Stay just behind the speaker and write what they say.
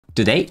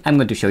Today, I'm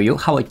going to show you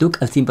how I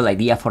took a simple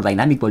idea for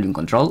dynamic volume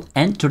control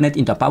and turned it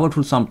into a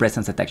powerful sound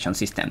presence detection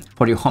system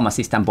for your Home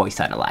Assistant voice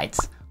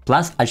satellites.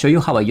 Plus, I'll show you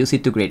how I use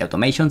it to create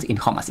automations in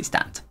Home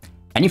Assistant.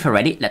 And if you're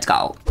ready, let's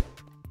go!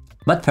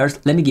 But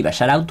first, let me give a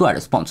shout out to our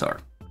sponsor,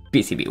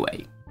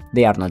 PCBWay.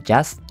 They are not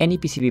just any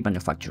PCB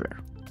manufacturer.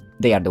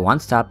 They are the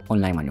one-stop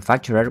online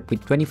manufacturer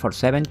with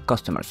 24/7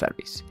 customer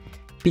service.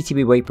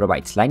 PCBWay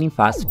provides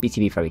lightning-fast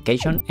PCB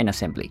fabrication and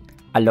assembly,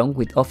 along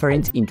with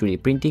offerings in 3D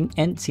printing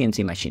and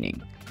CNC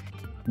machining.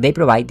 They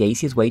provide the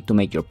easiest way to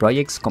make your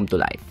projects come to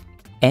life.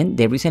 And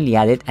they recently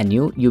added a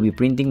new UV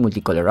printing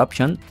multicolor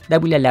option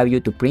that will allow you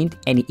to print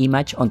any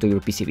image onto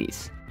your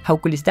PCBs. How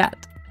cool is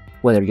that?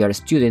 Whether you're a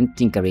student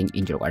tinkering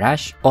in your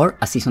garage or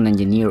a seasoned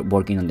engineer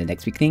working on the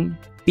next big thing,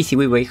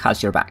 PCBWay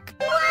has your back.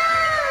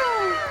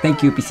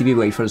 Thank you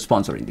PCBWay for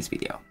sponsoring this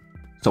video.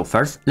 So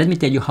first, let me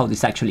tell you how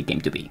this actually came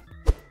to be.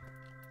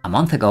 A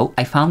month ago,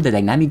 I found the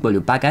dynamic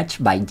volume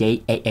package by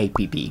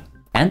JAAPP,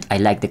 and I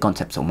liked the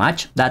concept so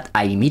much that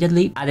I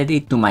immediately added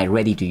it to my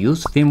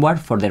ready-to-use firmware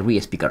for the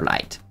Rear Speaker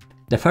Lite.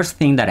 The first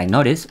thing that I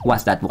noticed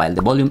was that while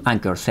the volume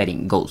anchor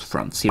setting goes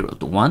from 0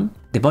 to 1,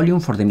 the volume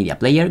for the media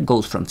player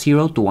goes from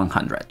 0 to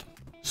 100.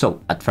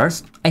 So, at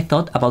first, I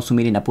thought about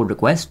submitting a pull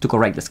request to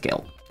correct the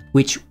scale,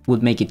 which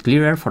would make it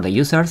clearer for the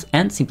users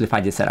and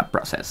simplify the setup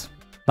process.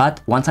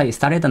 But once I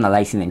started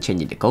analyzing and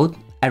changing the code,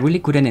 I really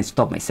couldn't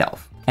stop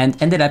myself, and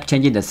ended up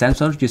changing the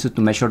sensors used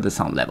to measure the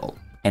sound level.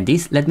 And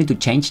this led me to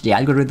change the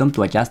algorithm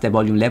to adjust the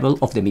volume level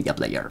of the media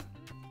player.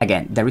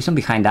 Again, the reason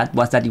behind that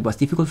was that it was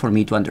difficult for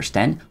me to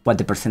understand what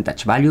the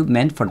percentage value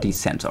meant for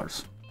these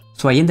sensors.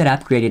 So I ended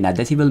up creating a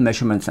decibel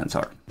measurement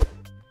sensor.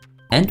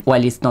 And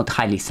while it's not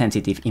highly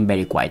sensitive in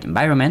very quiet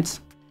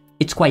environments,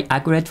 it's quite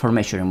accurate for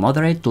measuring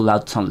moderate to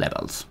loud sound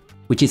levels,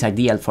 which is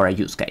ideal for a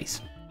use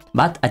case.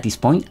 But at this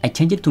point, I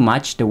changed it to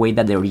match the way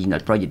that the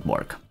original project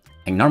worked.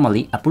 And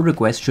normally, a pull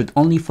request should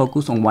only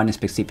focus on one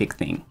specific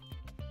thing,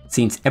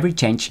 since every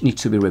change needs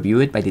to be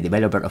reviewed by the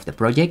developer of the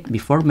project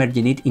before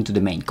merging it into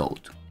the main code.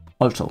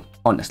 Also,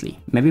 honestly,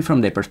 maybe from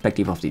the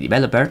perspective of the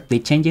developer, the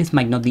changes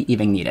might not be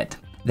even needed.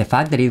 The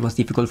fact that it was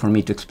difficult for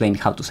me to explain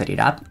how to set it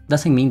up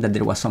doesn't mean that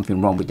there was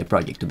something wrong with the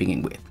project to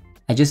begin with.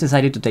 I just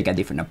decided to take a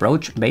different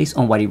approach based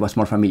on what it was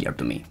more familiar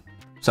to me.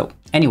 So,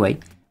 anyway,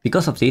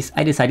 because of this,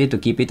 I decided to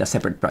keep it a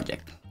separate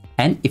project.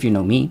 And if you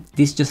know me,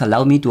 this just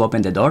allowed me to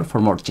open the door for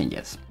more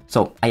changes.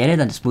 So I added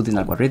a smoothing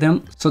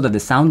algorithm so that the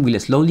sound will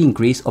slowly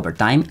increase over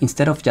time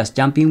instead of just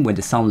jumping when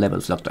the sound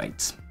level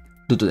fluctuates.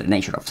 Due to the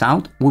nature of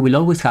sound, we will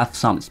always have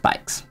some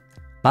spikes.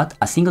 But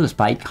a single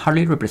spike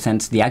hardly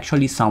represents the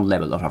actual sound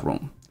level of a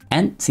room.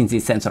 And since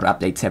this sensor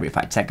updates every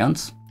 5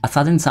 seconds, a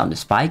sudden sound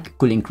spike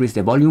could increase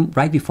the volume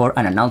right before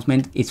an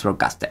announcement is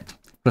broadcasted,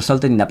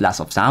 resulting in a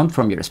blast of sound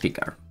from your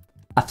speaker.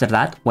 After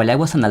that, while I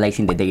was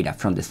analyzing the data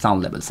from the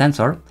sound level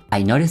sensor,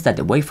 I noticed that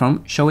the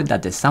waveform showed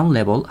that the sound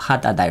level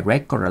had a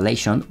direct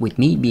correlation with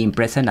me being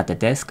present at the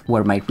desk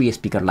where my Rear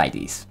Speaker Lite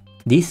is.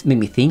 This made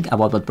me think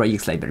about what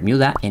projects like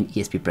Bermuda and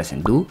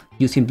ESP do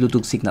using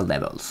Bluetooth signal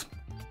levels.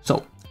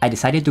 So, I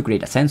decided to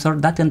create a sensor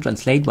that can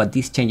translate what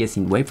these changes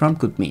in waveform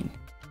could mean,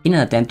 in an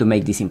attempt to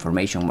make this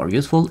information more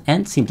useful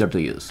and simpler to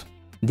use.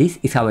 This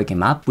is how I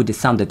came up with the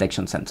sound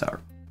detection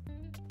sensor.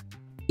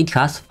 It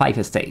has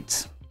 5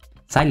 states.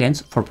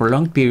 Silence for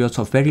prolonged periods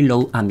of very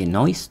low ambient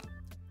noise,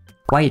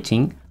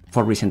 quieting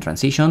for recent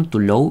transition to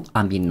low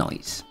ambient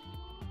noise,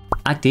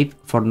 active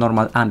for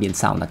normal ambient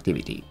sound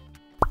activity,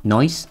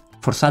 noise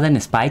for sudden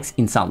spikes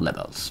in sound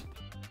levels,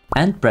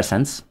 and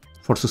presence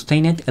for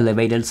sustained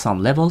elevated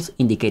sound levels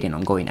indicating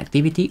ongoing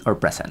activity or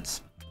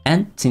presence.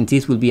 And since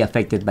this will be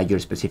affected by your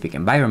specific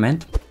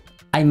environment,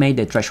 I made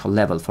the threshold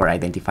level for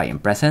identifying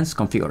presence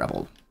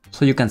configurable,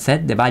 so you can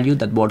set the value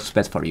that works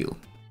best for you.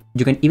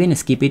 You can even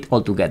skip it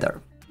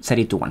altogether, set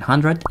it to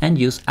 100 and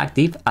use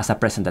active as a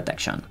present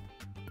detection.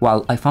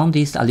 While I found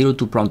this a little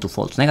too prone to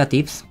false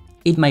negatives,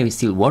 it might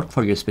still work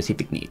for your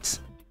specific needs.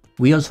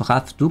 We also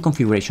have 2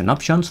 configuration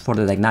options for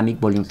the dynamic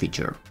volume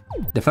feature.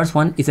 The first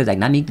one is the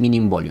dynamic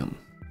minimum volume.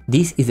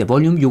 This is the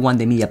volume you want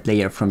the media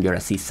player from your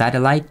Assist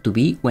satellite to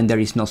be when there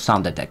is no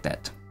sound detected.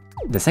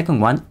 The second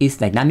one is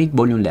dynamic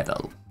volume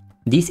level.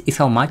 This is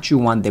how much you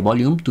want the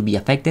volume to be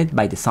affected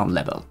by the sound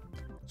level.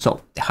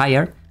 So, the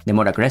higher, the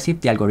more aggressive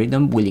the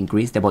algorithm will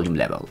increase the volume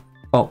level.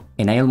 Oh,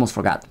 and I almost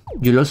forgot,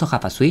 you'll also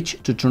have a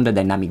switch to turn the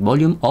dynamic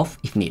volume off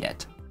if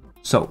needed.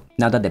 So,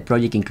 now that the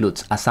project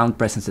includes a sound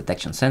presence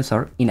detection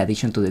sensor in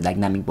addition to the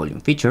dynamic volume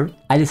feature,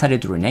 I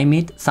decided to rename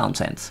it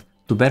SoundSense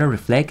to better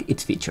reflect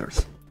its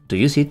features. To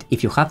use it,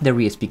 if you have the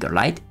Rear Speaker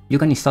Lite, you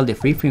can install the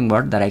free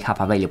firmware that I have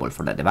available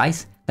for the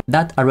device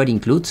that already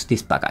includes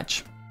this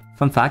package.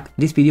 Fun fact,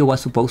 this video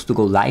was supposed to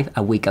go live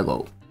a week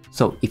ago,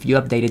 so if you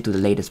updated to the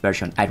latest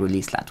version I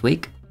released last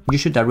week, you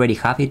should already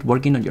have it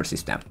working on your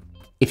system.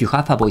 If you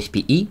have a voice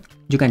PE,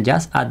 you can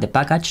just add the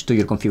package to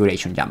your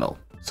configuration YAML,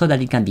 so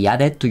that it can be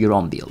added to your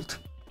own build.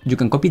 You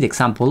can copy the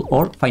example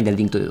or find the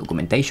link to the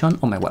documentation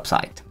on my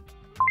website.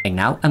 And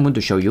now I'm going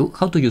to show you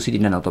how to use it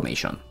in an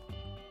automation.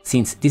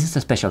 Since this is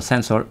a special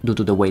sensor due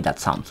to the way that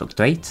sound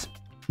fluctuates,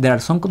 there are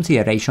some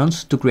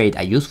considerations to create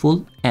a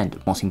useful and,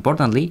 most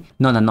importantly,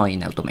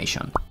 non-annoying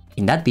automation.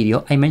 In that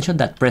video, I mentioned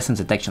that presence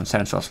detection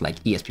sensors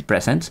like ESP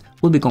presence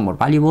will become more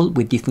valuable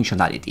with this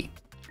functionality.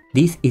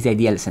 This is the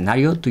ideal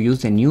scenario to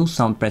use the new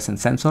sound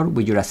presence sensor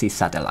with your assist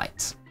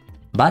satellites.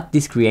 But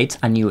this creates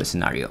a new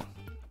scenario.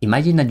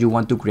 Imagine that you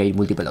want to create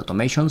multiple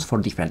automations for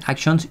different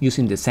actions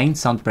using the same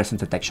sound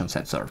presence detection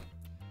sensor.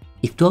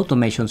 If two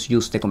automations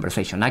use the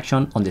conversation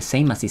action on the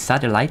same assist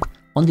satellite,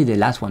 only the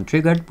last one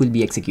triggered will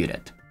be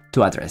executed.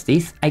 To address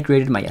this, I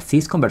created my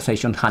assist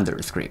conversation handler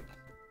script.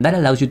 That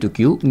allows you to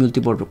queue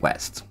multiple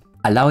requests,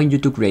 allowing you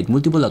to create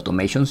multiple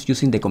automations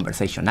using the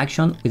conversation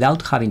action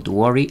without having to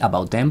worry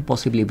about them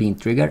possibly being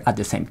triggered at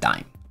the same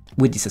time.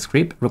 With this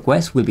script,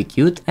 requests will be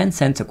queued and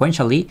sent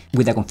sequentially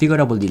with a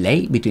configurable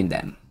delay between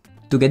them.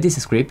 To get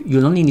this script,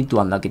 you'll only need to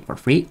unlock it for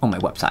free on my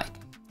website.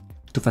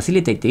 To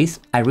facilitate this,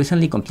 I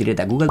recently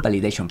completed a Google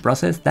validation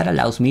process that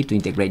allows me to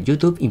integrate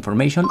YouTube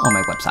information on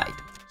my website.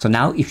 So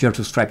now, if you're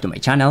subscribed to my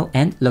channel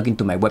and log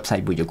into my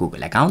website with your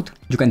Google account,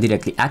 you can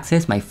directly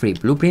access my free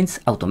blueprints,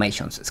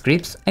 automations,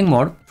 scripts, and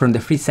more from the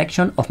free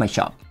section of my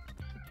shop.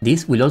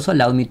 This will also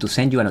allow me to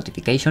send you a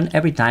notification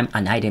every time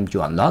an item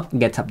you unlock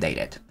gets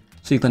updated,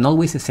 so you can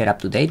always stay up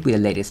to date with the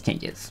latest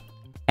changes.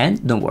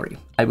 And don't worry,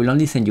 I will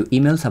only send you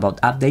emails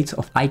about updates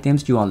of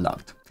items you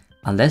unlocked,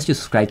 unless you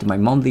subscribe to my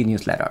monthly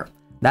newsletter,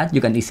 that you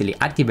can easily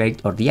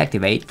activate or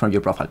deactivate from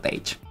your profile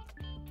page,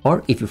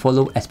 or if you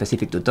follow a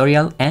specific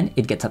tutorial and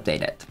it gets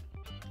updated.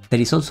 There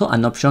is also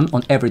an option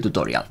on every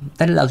tutorial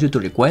that allows you to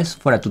request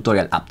for a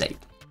tutorial update.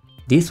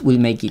 This will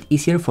make it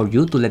easier for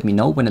you to let me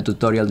know when a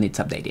tutorial needs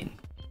updating.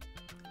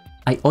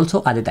 I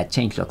also added a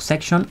changelog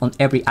section on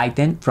every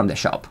item from the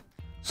shop,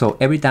 so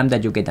every time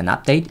that you get an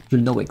update,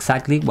 you'll know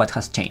exactly what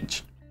has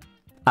changed.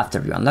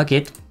 After you unlock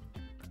it,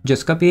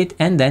 just copy it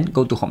and then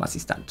go to Home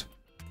Assistant.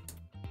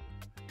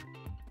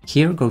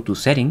 Here go to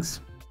Settings,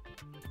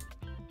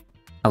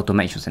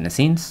 Automations and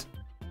Scenes,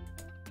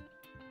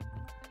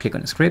 click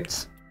on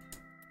Scripts,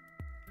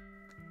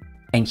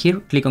 and here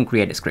click on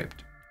Create a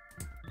Script.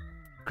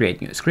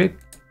 Create new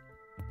script.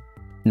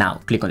 Now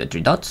click on the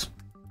three dots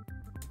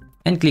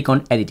and click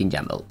on Edit in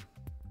YAML.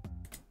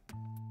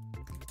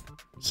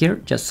 Here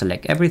just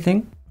select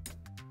everything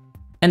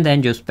and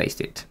then just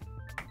paste it.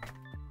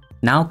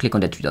 Now click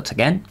on the three dots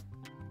again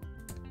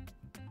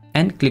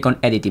and click on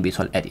Edit in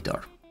Visual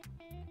Editor.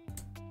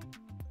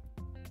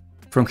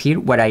 From here,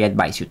 what I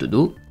advise you to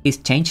do is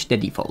change the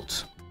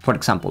defaults. For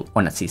example,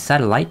 on Assist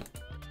Satellite,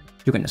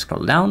 you can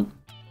scroll down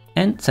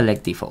and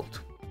select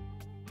Default.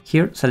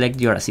 Here, select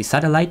your Assist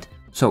Satellite,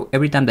 so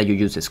every time that you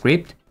use the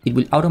script, it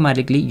will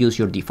automatically use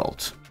your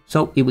defaults,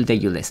 so it will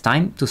take you less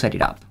time to set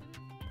it up.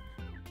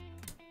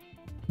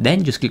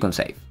 Then just click on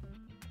Save.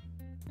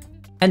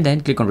 And then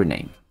click on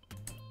Rename.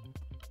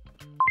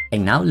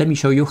 And now let me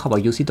show you how I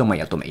use it on my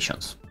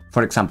automations.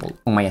 For example,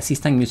 on my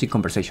Assistant Music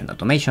Conversation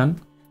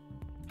automation,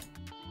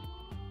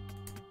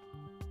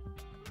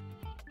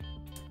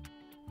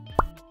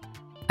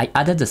 I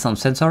added the sound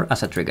sensor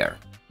as a trigger,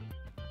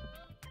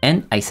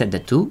 and I set the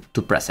 2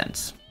 to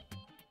presence.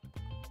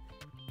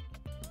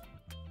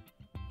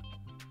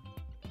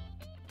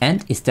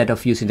 And instead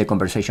of using the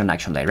conversation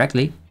action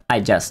directly, I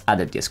just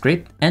added the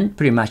script and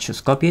pretty much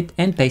just copied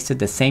and pasted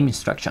the same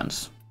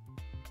instructions.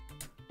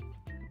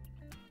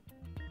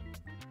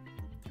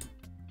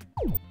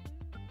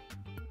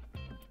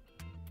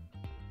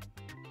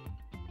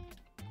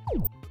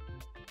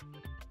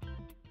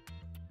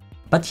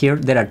 But here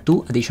there are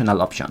two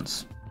additional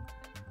options.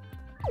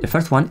 The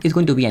first one is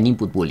going to be an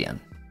input boolean.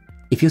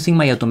 If you've seen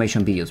my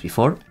automation videos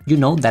before, you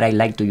know that I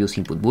like to use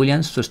input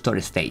booleans to store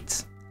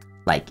states,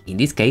 like in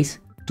this case,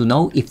 to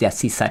know if the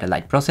Assist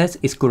Satellite process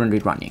is currently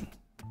running.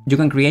 You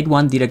can create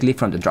one directly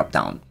from the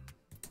dropdown.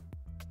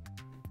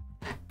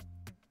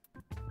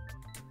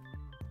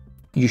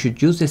 You should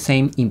use the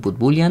same input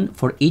boolean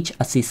for each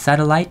Assist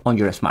Satellite on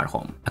your smart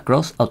home,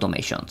 across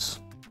automations.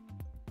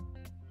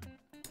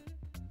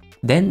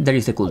 Then there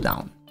is the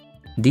cooldown.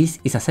 This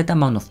is a set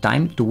amount of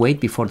time to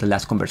wait before the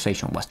last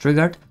conversation was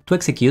triggered to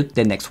execute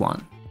the next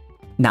one.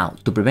 Now,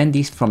 to prevent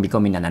this from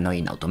becoming an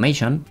annoying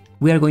automation,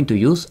 we are going to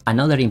use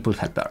another input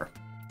helper,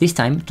 this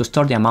time to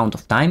store the amount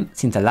of time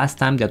since the last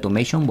time the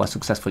automation was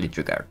successfully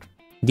triggered.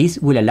 This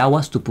will allow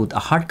us to put a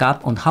hard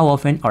cap on how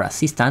often our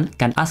assistant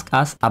can ask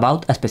us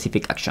about a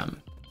specific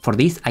action. For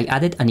this, I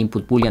added an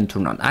input boolean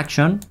turn on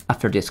action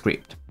after the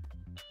script.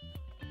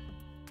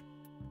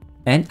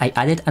 And I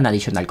added an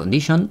additional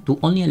condition to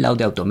only allow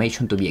the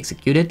automation to be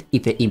executed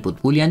if the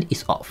input boolean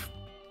is off.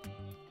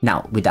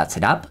 Now, with that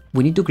set up,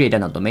 we need to create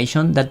an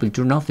automation that will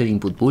turn off the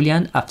input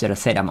boolean after a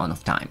set amount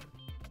of time.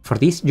 For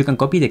this, you can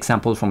copy the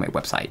example from my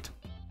website.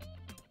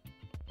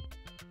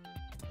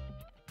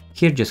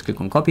 Here, just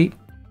click on Copy,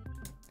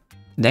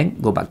 then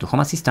go back to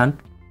Home Assistant,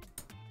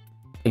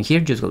 and here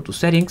just go to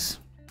Settings,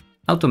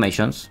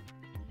 Automations,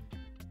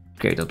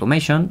 Create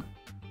Automation,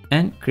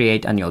 and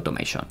create a new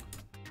automation.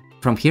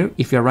 From here,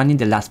 if you're running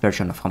the last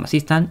version of Home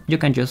Assistant, you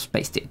can just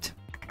paste it.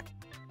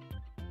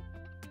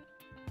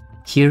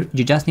 Here,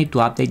 you just need to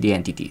update the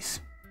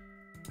entities.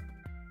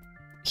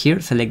 Here,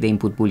 select the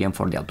input boolean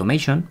for the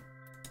automation.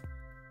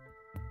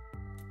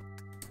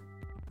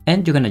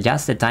 And you can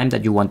adjust the time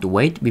that you want to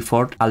wait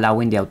before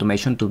allowing the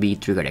automation to be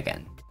triggered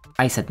again.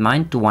 I set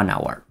mine to 1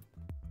 hour.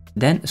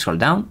 Then scroll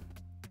down,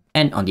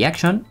 and on the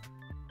action,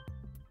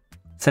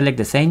 select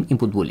the same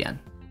input boolean.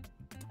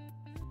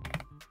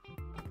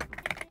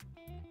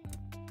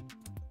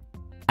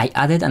 I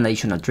added an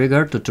additional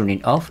trigger to turn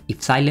it off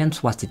if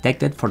silence was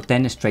detected for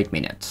 10 straight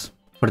minutes.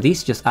 For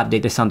this, just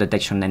update the sound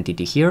detection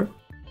entity here,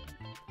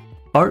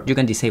 or you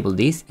can disable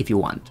this if you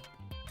want.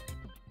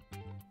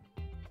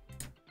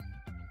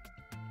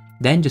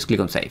 Then just click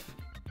on Save.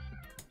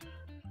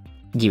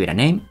 Give it a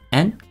name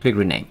and click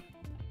Rename.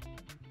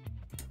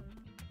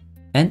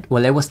 And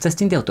while I was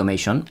testing the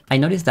automation, I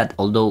noticed that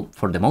although,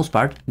 for the most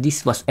part,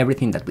 this was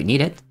everything that we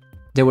needed,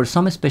 there were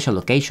some special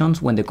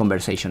occasions when the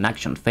conversation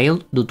action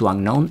failed due to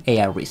unknown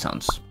AI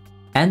reasons.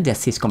 And the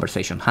assist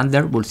conversation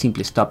handler will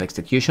simply stop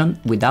execution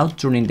without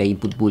turning the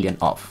input boolean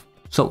off.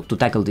 So to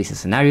tackle this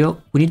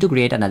scenario, we need to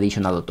create an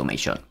additional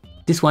automation.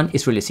 This one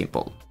is really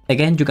simple.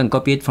 Again, you can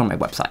copy it from my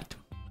website.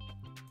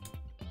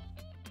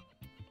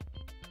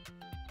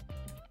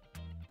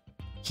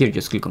 Here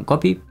just click on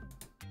copy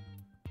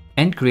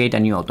and create a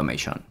new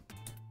automation.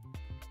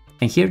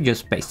 And here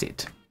just paste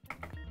it.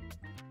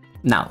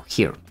 Now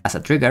here, as a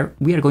trigger,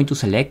 we are going to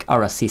select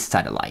our assist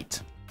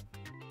satellite.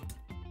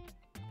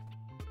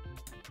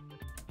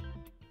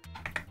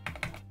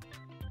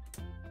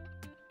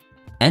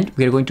 And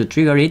we are going to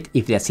trigger it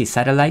if the assist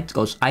satellite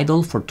goes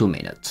idle for 2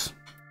 minutes.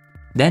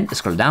 Then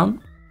scroll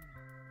down,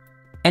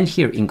 and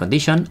here in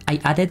condition, I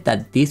added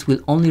that this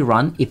will only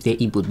run if the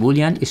input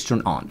boolean is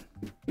turned on.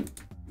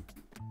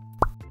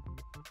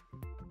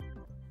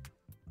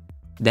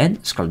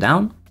 Then scroll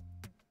down,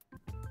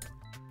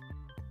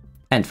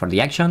 and for the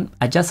action,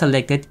 I just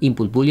selected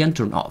input boolean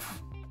turn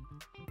off.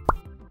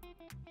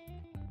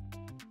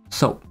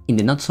 So, in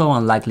the not so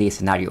unlikely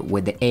scenario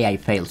where the AI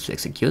fails to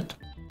execute,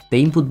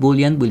 the input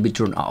boolean will be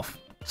turned off,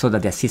 so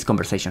that the assist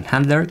conversation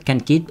handler can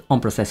keep on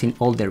processing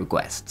all the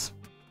requests.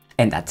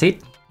 And that's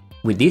it.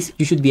 With this,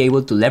 you should be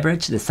able to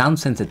leverage the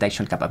SoundSense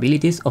detection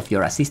capabilities of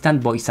your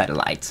assistant voice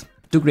satellites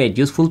to create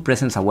useful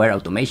presence-aware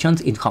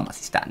automations in Home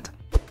Assistant.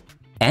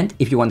 And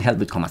if you want help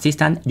with Home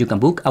Assistant, you can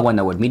book a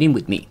 1-hour meeting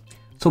with me,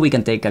 so we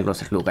can take a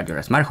closer look at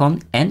your smart home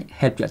and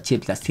help you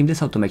achieve the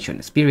seamless automation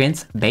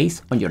experience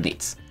based on your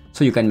needs,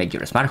 so you can make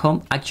your smart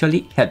home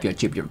actually help you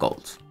achieve your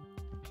goals.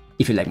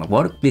 If you like my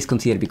work, please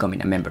consider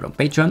becoming a member on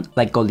Patreon,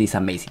 like all these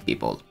amazing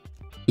people.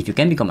 If you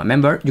can become a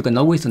member, you can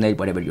always donate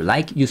whatever you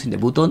like using the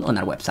button on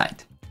our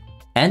website.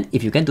 And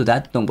if you can't do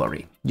that, don't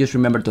worry, just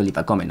remember to leave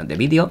a comment on the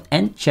video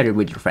and share it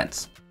with your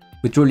friends.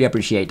 We truly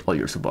appreciate all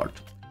your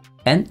support.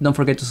 And don't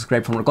forget to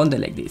subscribe for more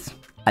content like this.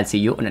 I'll see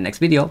you on the next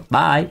video.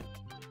 Bye!